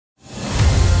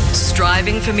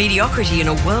Striving for mediocrity in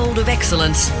a world of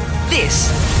excellence. This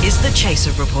is the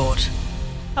Chaser Report.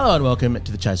 Hello and welcome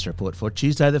to the Chaser Report for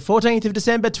Tuesday, the 14th of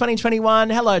December, 2021.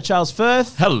 Hello, Charles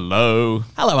Firth. Hello.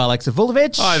 Hello, Alex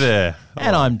Avulovich. Hi there.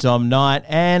 And I'm Dom Knight.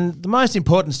 And the most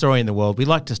important story in the world, we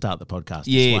like to start the podcast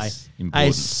this way. Important.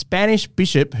 A Spanish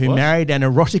bishop who married an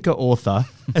erotica author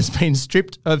has been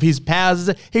stripped of his powers.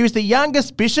 He was the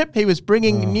youngest bishop. He was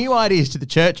bringing new ideas to the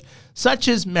church, such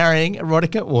as marrying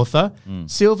erotica author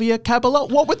Sylvia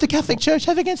Caballot. What would the Catholic Church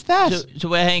have against that?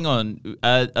 So hang on.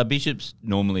 Are bishops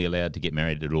normally allowed to get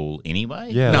married at all anyway?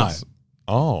 Yeah. No.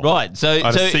 Oh. Right. So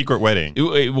At a secret wedding.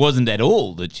 It wasn't at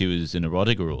all that she was an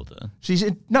erotica author. She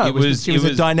was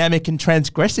a dynamic and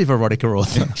transgressive erotica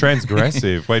author.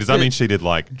 Transgressive. Wait, does that mean she did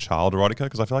like child erotica?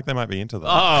 Because I feel like they might be into that.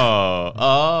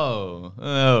 Oh.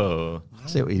 I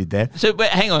see what you did there. So, but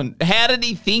hang on. How did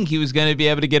he think he was going to be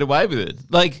able to get away with it?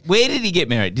 Like, where did he get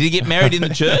married? Did he get married in the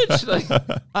church? Like,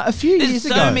 A few years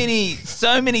ago.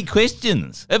 so many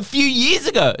questions. A few years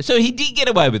ago. So he did get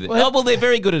away with it. Well, they're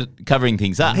very good at covering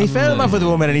things up. He fell in love with a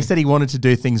woman and he said he wanted to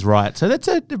do things right. So that's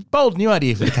a bold new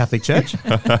idea for the Catholic Church.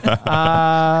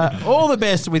 All the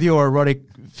best with your erotic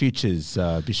futures,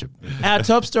 Bishop. Our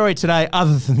top story today,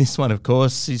 other than this one, of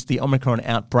course, is the Omicron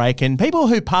outbreak. And people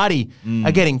who party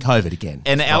are getting COVID again.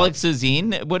 And Alex is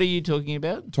in. What are you talking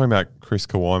about? Talking about Chris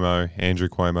Cuomo, Andrew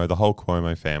Cuomo, the whole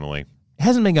Cuomo family. It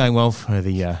hasn't been going well for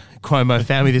the Cuomo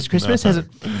family this Christmas, has it?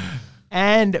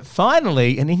 And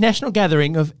finally, an international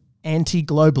gathering of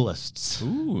anti-globalists.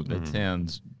 Ooh, that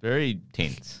sounds very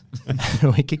tense.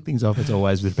 We kick things off, as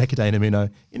always, with Rebecca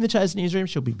Danamuno in the Chaser newsroom.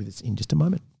 She'll be with us in just a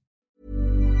moment.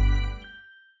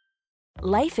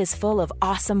 Life is full of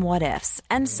awesome what-ifs,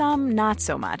 and some not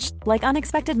so much, like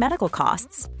unexpected medical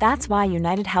costs. That's why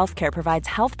United Healthcare provides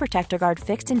Health Protector Guard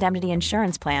fixed indemnity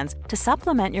insurance plans to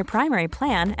supplement your primary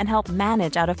plan and help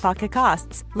manage out-of-pocket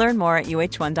costs. Learn more at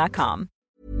uh1.com.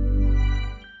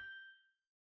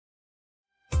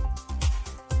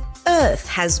 Earth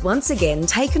has once again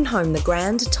taken home the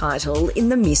grand title in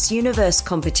the Miss Universe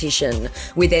competition,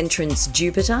 with entrants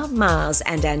Jupiter, Mars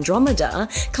and Andromeda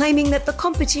claiming that the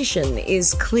competition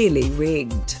is clearly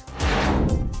rigged.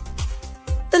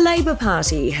 The Labour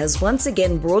Party has once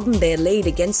again broadened their lead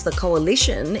against the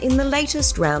coalition in the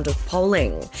latest round of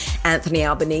polling. Anthony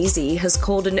Albanese has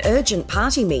called an urgent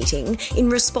party meeting in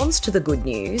response to the good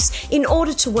news in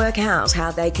order to work out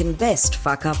how they can best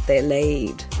fuck up their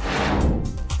lead.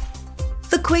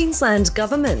 The Queensland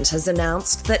Government has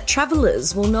announced that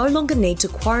travellers will no longer need to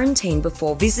quarantine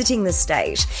before visiting the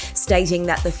state, stating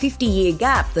that the 50-year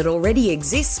gap that already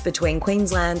exists between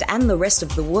Queensland and the rest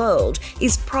of the world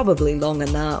is probably long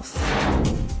enough.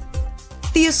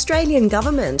 The Australian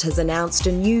Government has announced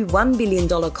a new $1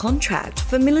 billion contract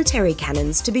for military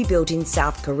cannons to be built in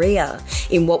South Korea,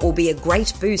 in what will be a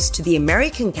great boost to the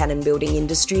American cannon building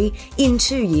industry in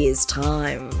 2 years'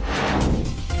 time.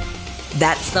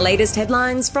 That's the latest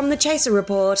headlines from the Chaser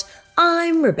Report.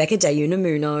 I'm Rebecca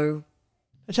Dayunamuno.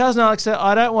 Charles and Alex,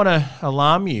 I don't want to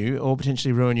alarm you or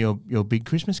potentially ruin your big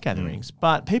Christmas gatherings,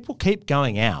 but people keep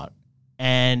going out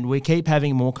and we keep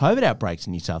having more COVID outbreaks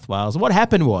in New South Wales. And what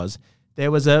happened was there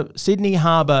was a Sydney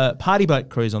Harbour party boat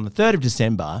cruise on the 3rd of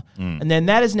December, and then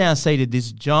that has now seeded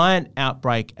this giant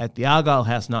outbreak at the Argyle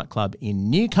House nightclub in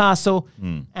Newcastle,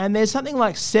 and there's something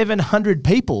like 700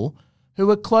 people who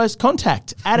were close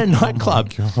contact at a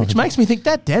nightclub, which makes me think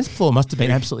that dance floor must have been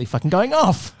absolutely fucking going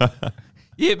off.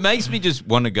 Yeah, it makes me just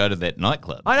want to go to that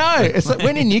nightclub. I know. It's like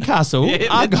when in Newcastle,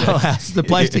 Argyle House is the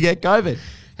place to get COVID.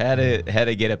 How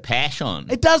to get a pash on.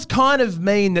 It does kind of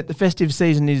mean that the festive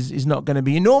season is not going to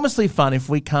be enormously fun if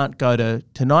we can't go to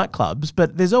nightclubs,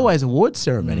 but there's always award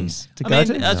ceremonies to go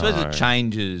to. I suppose it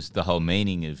changes the whole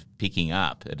meaning of picking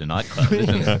up at a nightclub,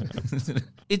 isn't it?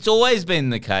 It's always been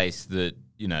the case that,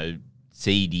 you know,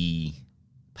 seedy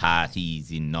parties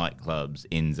in nightclubs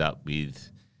ends up with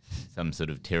some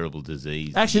sort of terrible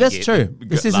disease. Actually, that's true.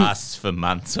 This lasts for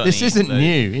months. This isn't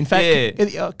new. In fact,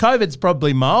 COVID's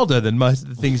probably milder than most of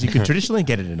the things you could traditionally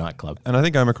get at a nightclub. And I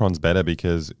think Omicron's better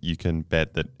because you can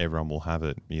bet that everyone will have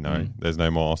it. You know, there's no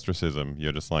more ostracism.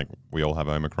 You're just like, we all have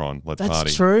Omicron. Let's party.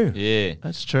 That's true. Yeah,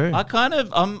 that's true.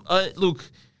 Look,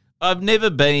 I've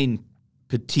never been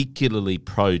particularly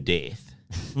pro-death.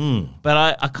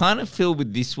 But I kind of feel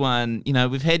with this one, you know,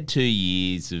 we've had 2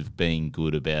 years of being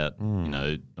good about, you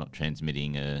know, not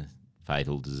transmitting a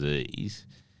fatal disease.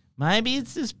 Maybe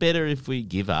it's just better if we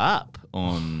give up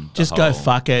on just go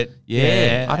fuck it.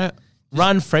 Yeah. I don't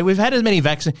run free. We've had as many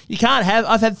vaccines. You can't have.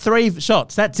 I've had 3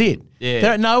 shots. That's it.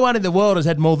 Yeah. No one in the world has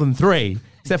had more than 3.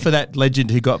 Except for that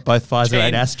legend who got both Pfizer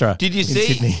and Astra. Did you in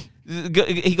Sydney.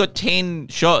 He got 10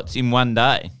 shots in one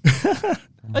day.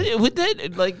 Would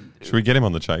that, like... Should we get him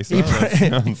on the chase?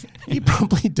 He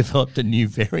probably developed a new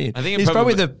variant. I think he's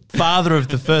probably the father of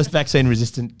the first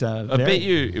vaccine-resistant variant. I bet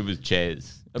you it was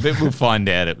Chaz. I bet we'll find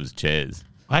out it was Chaz.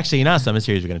 Actually, in our summer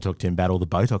series, we're going to talk to him about all the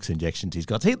Botox injections he's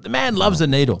got. The man loves a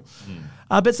needle.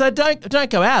 But so don't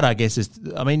go out, I guess.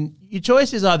 Your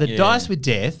choice is either dice with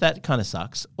death, that kind of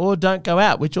sucks, or don't go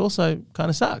out, which also kind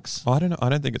of sucks. I don't know. I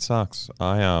don't think it sucks.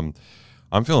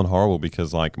 I'm feeling horrible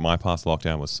because like my past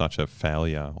lockdown was such a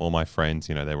failure. All my friends,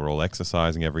 they were all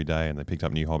exercising every day and they picked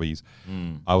up new hobbies.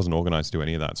 I wasn't organised to do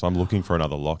any of that. So I'm looking for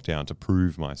another lockdown to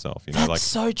prove myself. That's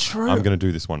so true. I'm going to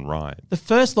do this one right. The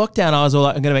first lockdown, I was all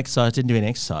like, I'm going to exercise, didn't do any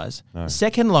exercise. No.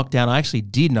 Second lockdown, I actually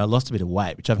did, and I lost a bit of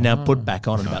weight, which I've now put back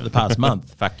on in about the past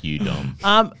month. Fuck you, Dom.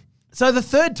 So the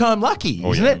third time lucky,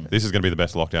 isn't it? This is going to be the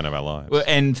best lockdown of our lives. Well,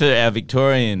 and for our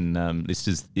Victorian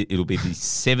listeners, it'll be the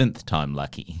 7th time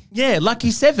lucky. Yeah,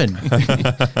 lucky 7.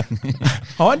 I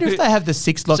wonder if they have the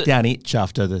 6th lockdown itch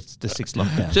after the 6th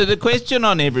lockdown. So the question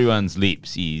on everyone's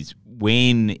lips is,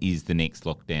 when is the next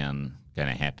lockdown going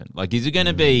to happen? Like, is it going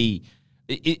to be...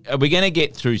 Are we going to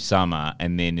get through summer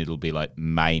and then it'll be like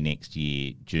May next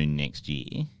year, June next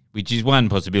year? Which is one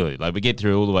possibility. Like, we get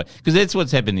through all the way. Because that's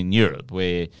what's happened in Europe,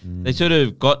 where they sort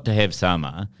of got to have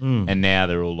summer and now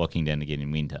they're all locking down again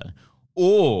in winter.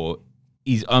 Or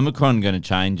is Omicron going to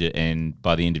change it and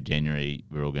by the end of January,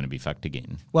 we're all going to be fucked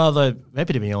again? Well, the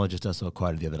epidemiologist I saw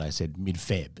quoted the other day said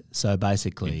mid-Feb. So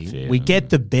basically, we get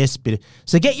the best bit.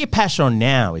 So get your pash on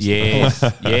now. Yes.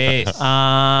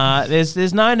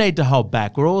 There's no need to hold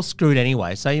back. We're all screwed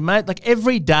anyway. So you might, like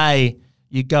every day,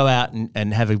 you go out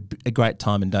and have a great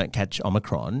time and don't catch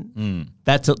Omicron,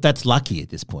 that's lucky at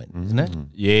this point, isn't it?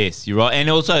 Yes, you're right. And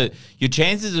also, your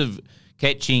chances of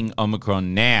catching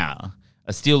Omicron now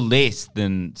are still less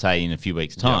than, say, in a few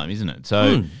weeks' time, isn't it?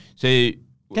 So,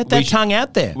 get that tongue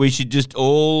out there. We should just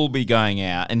all be going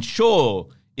out. And sure,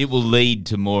 it will lead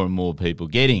to more and more people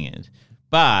getting it.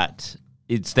 But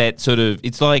it's that sort of,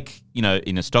 it's like, in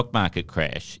a stock market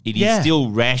crash, it is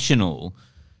still rational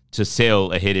to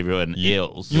sell ahead of everyone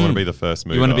else. You want to be the first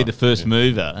mover. You want to be the first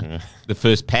mover, the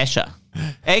first pasher.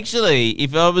 Actually,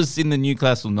 if I was in the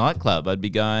Newcastle nightclub, I'd be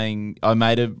going, I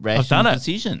made a rational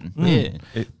decision.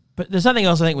 Yeah. But there's something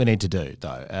else I think we need to do,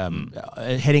 though.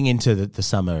 Heading into the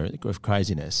summer of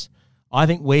craziness, I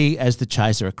think we, as the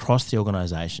Chaser across the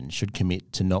organisation, should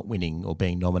commit to not winning or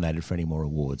being nominated for any more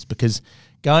awards, because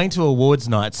going to awards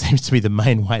night seems to be the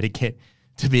main way to get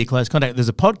to be a close contact. There's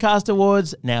a podcast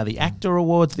awards, now the actor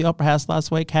awards. The Opera House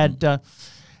last week had a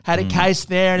case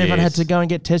there, and everyone had to go and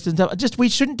get tested and stuff. We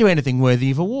shouldn't do anything worthy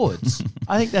of awards.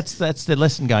 I think that's the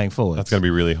lesson going forward. That's going to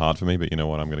be really hard for me, but you know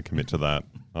what? I'm going to commit to that.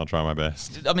 I'll try my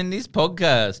best. I mean, this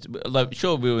podcast,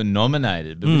 sure, we were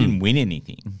nominated, but we didn't win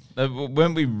anything.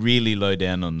 Weren't we really low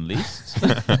down on the list?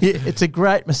 It's a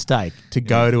great mistake to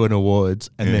go to an awards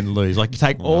and then lose. Like, you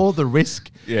take all the risk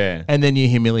and then you're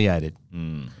humiliated.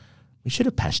 We should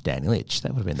have pashed Daniel Itch.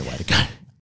 That would have been the way to go.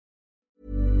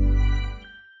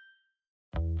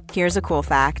 Here's a cool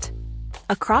fact.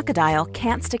 A crocodile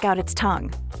can't stick out its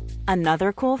tongue.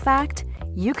 Another cool fact,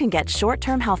 you can get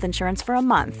short-term health insurance for a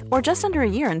month or just under a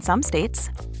year in some states.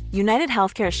 United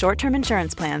Healthcare short-term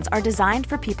insurance plans are designed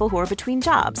for people who are between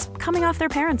jobs, coming off their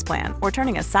parents' plan, or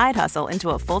turning a side hustle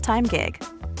into a full-time gig.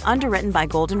 Underwritten by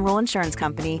Golden Rule Insurance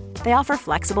Company, they offer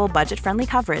flexible, budget-friendly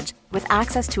coverage with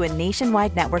access to a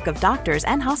nationwide network of doctors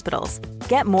and hospitals.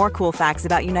 Get more cool facts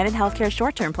about United Healthcare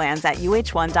short-term plans at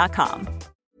uh1.com.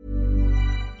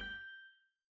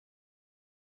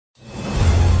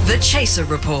 The Chaser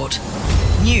Report.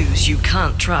 News you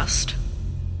can't trust.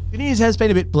 The news has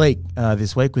been a bit bleak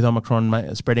this week with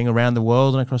Omicron spreading around the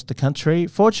world and across the country.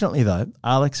 Fortunately, though,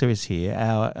 Alexa is here,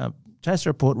 our Chaser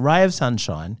Report, ray of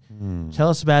sunshine. Tell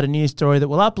us about a news story that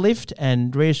will uplift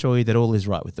and reassure you that all is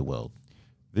right with the world.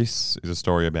 This is a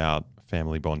story about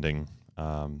family bonding,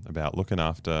 about looking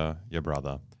after your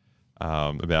brother,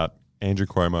 about Andrew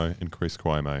Cuomo and Chris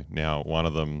Cuomo. Now, one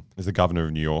of them is the governor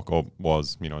of New York, or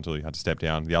was, until he had to step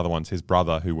down. The other one's his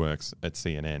brother who works at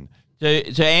CNN. So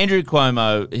Andrew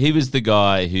Cuomo, he was the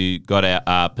guy who got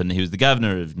up and he was the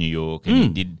governor of New York and he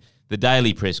did the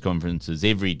daily press conferences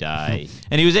every day.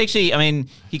 And he was actually,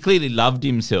 he clearly loved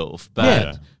himself,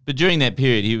 but during that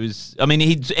period he was,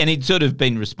 he'd sort of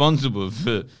been responsible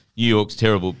for New York's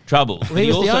terrible troubles. Well, he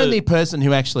was the only person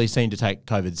who actually seemed to take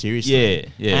COVID seriously.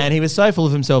 Yeah. And he was so full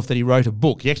of himself that he wrote a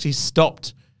book. He actually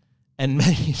stopped and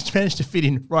he managed to fit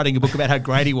in writing a book about how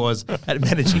great he was at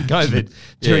managing COVID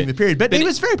during the period. But he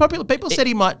was very popular. People said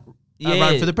he might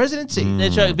run for the presidency.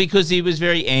 That's right, because he was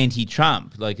very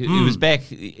anti-Trump. Like, it was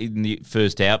back in the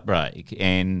first outbreak,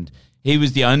 and he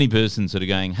was the only person sort of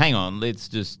going, hang on, let's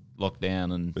just lock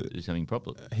down and do something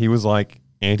properly. He was like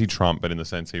anti-Trump, but in the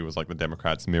sense he was like the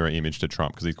Democrats' mirror image to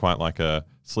Trump, because he's quite like a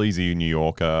sleazy New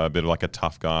Yorker, a bit of like a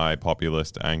tough guy,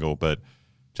 populist angle, but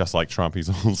just like Trump, he's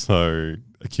also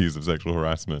accused of sexual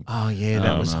harassment. Oh, yeah,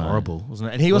 that was horrible, wasn't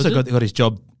it? And he also got his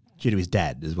job due to his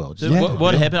dad as well.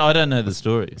 What happened? I don't know the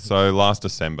story. So last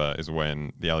December is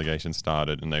when the allegations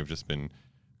started, and they've just been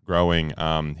growing.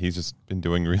 He's just been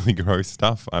doing really gross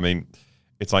stuff. I mean,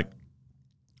 it's like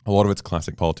a lot of it's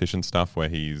classic politician stuff where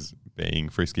he's being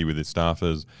frisky with his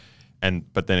staffers,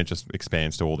 but then it just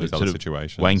expands to all these other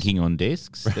situations. Wanking on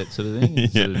desks, that sort of thing.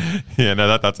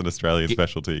 That's an Australian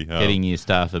specialty. Getting your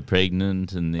staffer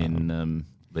pregnant and then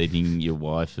leaving your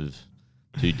wife of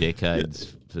 2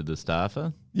 decades for the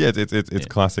staffer. Yeah, it's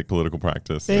classic political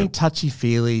practice. Being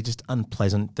touchy-feely, just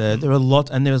unpleasant. There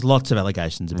was lots of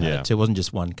allegations about it too. It wasn't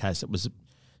just one case. It was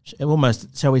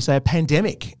almost, shall we say, a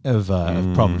pandemic of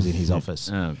problems in his office.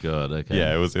 Oh, God, okay.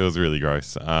 Yeah, it was really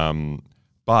gross.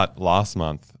 But last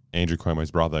month, Andrew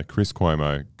Cuomo's brother, Chris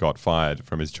Cuomo, got fired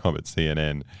from his job at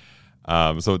CNN.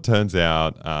 So it turns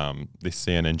out this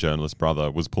CNN journalist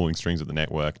brother was pulling strings at the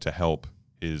network to help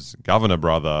his governor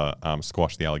brother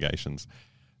squash the allegations.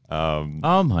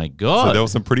 Oh, my God. So there were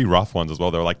some pretty rough ones as well.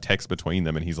 There were like texts between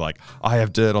them, and he's like, I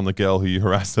have dirt on the girl who you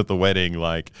harassed at the wedding.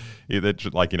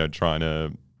 Trying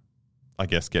to, I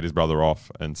guess, get his brother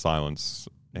off and silence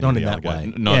any Not of in the that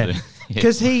way. allegations.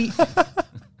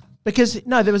 Because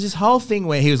there was this whole thing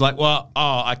where he was like,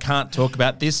 I can't talk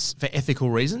about this for ethical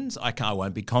reasons. I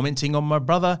won't be commenting on my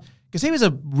brother. Because he was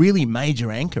a really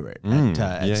major anchor at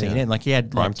CNN. Yeah. Like, he had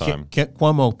Prime time.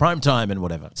 Cuomo prime time and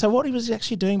whatever. So what he was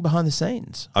actually doing behind the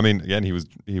scenes? I mean, again, he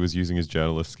was using his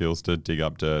journalist skills to dig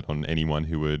up dirt on anyone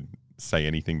who would say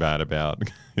anything bad about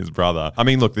his brother. I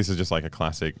mean, look, this is just like a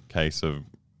classic case of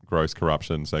gross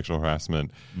corruption, sexual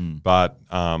harassment. But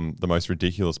the most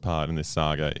ridiculous part in this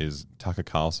saga is Tucker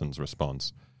Carlson's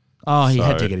response. Oh, he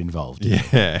had to get involved.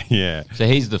 Yeah. So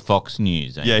he's the Fox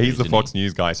News. He's the Fox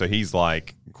News guy. So he's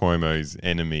like Cuomo's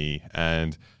enemy.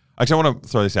 And actually, I want to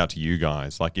throw this out to you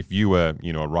guys. Like, if you were,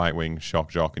 a right-wing shock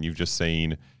jock and you've just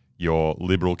seen your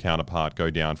liberal counterpart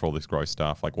go down for all this gross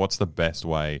stuff, like, what's the best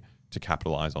way to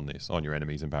capitalize on this, on your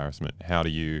enemy's embarrassment? What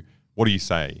do you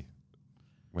say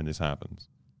when this happens?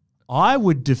 I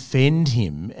would defend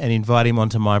him and invite him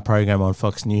onto my program on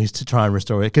Fox News to try and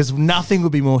restore it, because nothing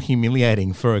would be more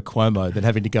humiliating for a Cuomo than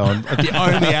having to go on the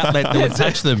only outlet that would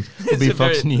touch them would be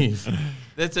Fox News.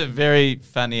 That's a very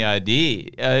funny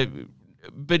idea.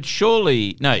 But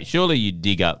surely you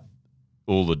dig up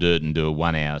all the dirt and do a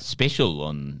 1-hour special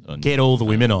on get all the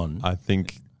women on. I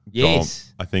think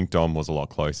yes. Dom was a lot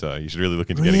closer. You should really look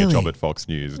into getting a job at Fox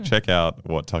News. Check out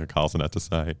what Tucker Carlson had to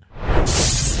say.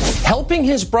 Helping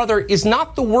his brother is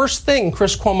not the worst thing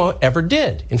Chris Cuomo ever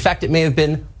did. In fact, it may have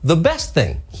been the best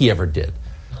thing he ever did.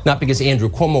 Not because Andrew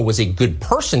Cuomo was a good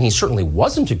person. He certainly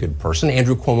wasn't a good person.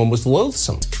 Andrew Cuomo was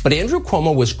loathsome. But Andrew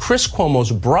Cuomo was Chris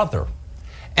Cuomo's brother.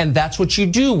 And that's what you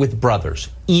do with brothers,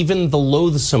 even the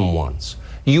loathsome ones.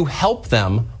 You help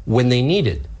them when they need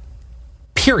it.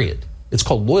 Period. It's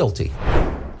called loyalty.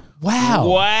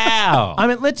 Wow. I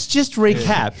mean, let's just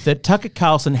recap that Tucker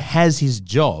Carlson has his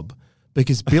job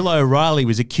because Bill O'Reilly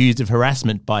was accused of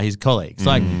harassment by his colleagues.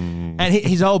 And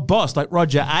his old boss, like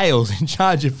Roger Ailes, in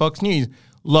charge of Fox News,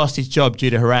 lost his job due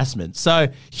to harassment. So,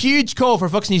 huge call for a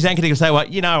Fox News anchor to say,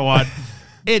 "What, you know what?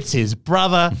 It's his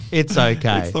brother. It's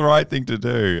okay." It's the right thing to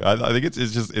do. I think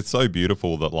it's so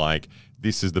beautiful that, like,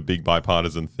 this is the big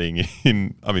bipartisan thing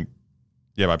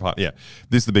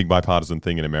this is the big bipartisan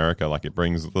thing in America. Like, it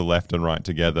brings the left and right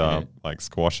together, like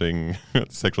squashing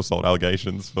sexual assault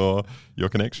allegations for your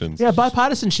connections. Yeah,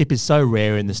 bipartisanship is so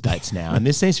rare in the States now, and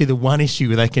this seems to be the one issue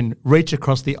where they can reach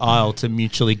across the aisle to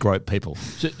mutually grope people.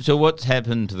 So what's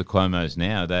happened to the Cuomos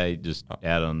now? Are they just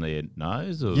out on their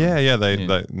nose? Or? Yeah. They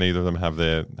neither of them have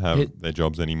their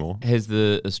jobs anymore. Has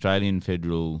the Australian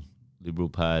Federal Liberal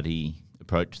Party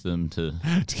approached them to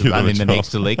run in the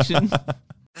next election?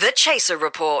 The Chaser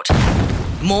Report.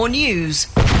 More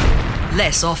news,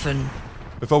 less often.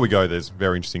 Before we go, there's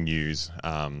very interesting news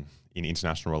in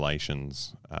international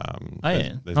relations.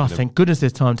 Thank goodness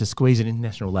there's time to squeeze an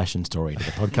international relations story into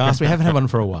the podcast. We haven't had one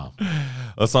for a while.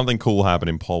 Something cool happened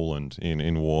in Poland,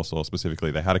 in Warsaw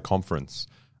specifically. They had a conference,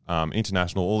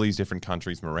 international, all these different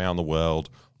countries from around the world,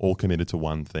 all committed to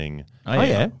one thing.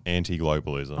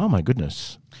 Anti-globalism. Oh, my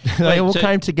goodness. They all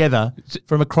came together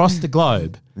from across the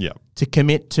globe to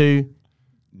commit to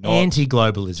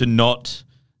anti-globalism. To not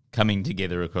coming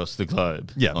together across the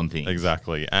globe on things.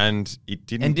 Exactly. And it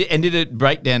didn't... And did it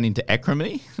break down into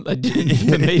acrimony? Like, did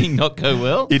the meeting not go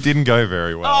well? It didn't go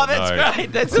very well. Oh, that's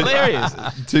great. That's hilarious.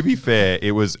 To be fair,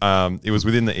 it was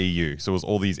within the EU. So it was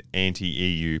all these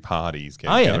anti-EU parties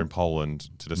getting together in Poland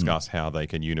to discuss how they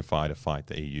can unify to fight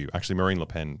the EU. Actually, Marine Le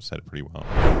Pen said it pretty well.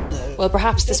 Well,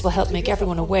 perhaps this will help make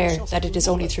everyone aware that it is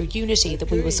only through unity that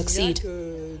we will succeed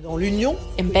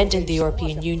in bending the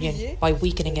European Union by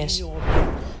weakening it.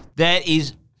 That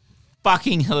is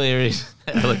fucking hilarious,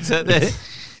 Alex. So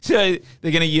they're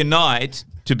going to unite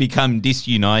to become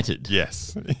disunited.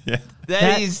 Yes.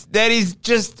 That is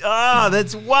just,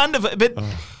 that's wonderful. But,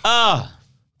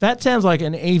 That sounds like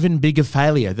an even bigger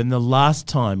failure than the last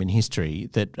time in history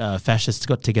that fascists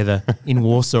got together in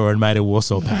Warsaw and made a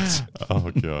Warsaw Pact. Oh,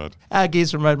 God. Our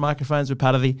Gears from Road Microphones were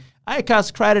part of the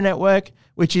ACAST Creator Network,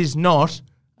 which is not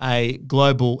a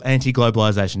global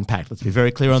anti-globalisation pact. Let's be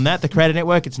very clear on that. The Creator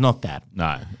Network, it's not that.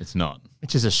 no, it's not.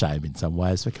 Which is a shame in some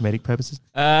ways for comedic purposes.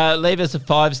 Leave us a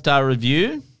 5-star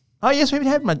review. Oh, yes, we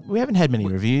haven't had many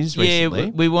reviews recently.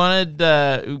 Yeah, we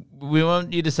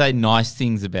want you to say nice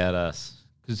things about us.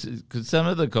 Because some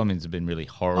of the comments have been really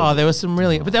horrible. Oh, there were some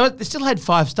really... But they still had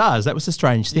 5 stars. That was the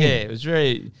strange thing. Yeah, it was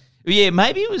very... Yeah,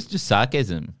 maybe it was just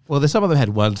sarcasm. Well, some of them had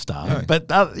 1 star. But,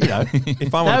 they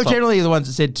were generally the ones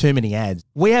that said too many ads.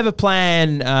 We have a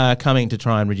plan coming to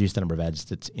try and reduce the number of ads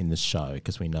that's in the show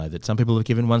because we know that some people have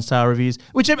given 1-star reviews,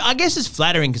 which I guess is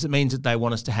flattering because it means that they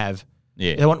want us to have...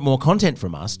 Yeah. They want more content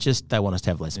from us, just they want us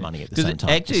to have less money at the same time.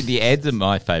 Actually, the ads are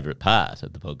my favourite part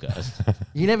of the podcast.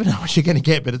 You never know what you're going to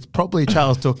get, but it's probably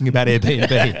Charles talking about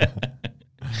Airbnb.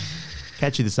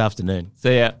 Catch you this afternoon.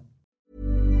 See ya.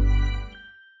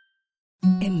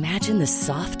 Imagine the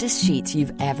softest sheets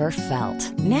you've ever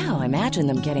felt. Now imagine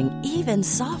them getting even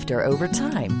softer over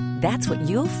time. That's what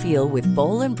you'll feel with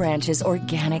Boll & Branch's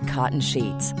organic cotton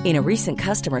sheets. In a recent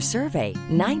customer survey,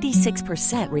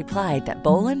 96% replied that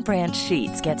Boll & Branch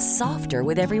sheets get softer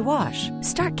with every wash.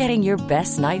 Start getting your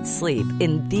best night's sleep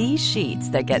in these sheets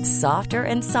that get softer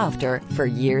and softer for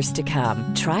years to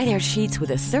come. Try their sheets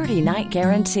with a 30-night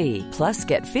guarantee. Plus,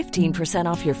 get 15%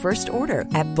 off your first order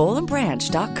at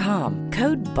bollandbranch.com.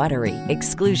 Code BUTTERY.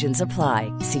 Exclusions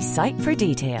apply. See site for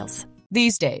details.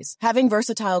 These days, having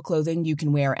versatile clothing you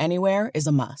can wear anywhere is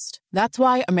a must. That's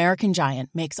why American Giant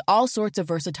makes all sorts of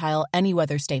versatile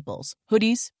any-weather staples.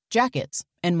 Hoodies, jackets,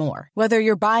 and more. Whether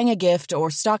you're buying a gift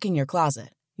or stocking your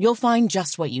closet, you'll find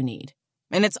just what you need.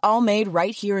 And it's all made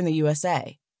right here in the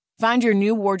USA. Find your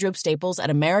new wardrobe staples at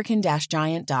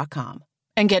American-Giant.com.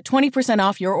 And get 20%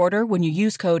 off your order when you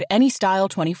use code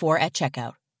ANYSTYLE24 at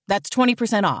checkout. That's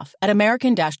 20% off at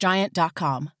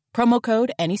American-Giant.com. Promo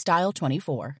code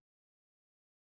ANYSTYLE24.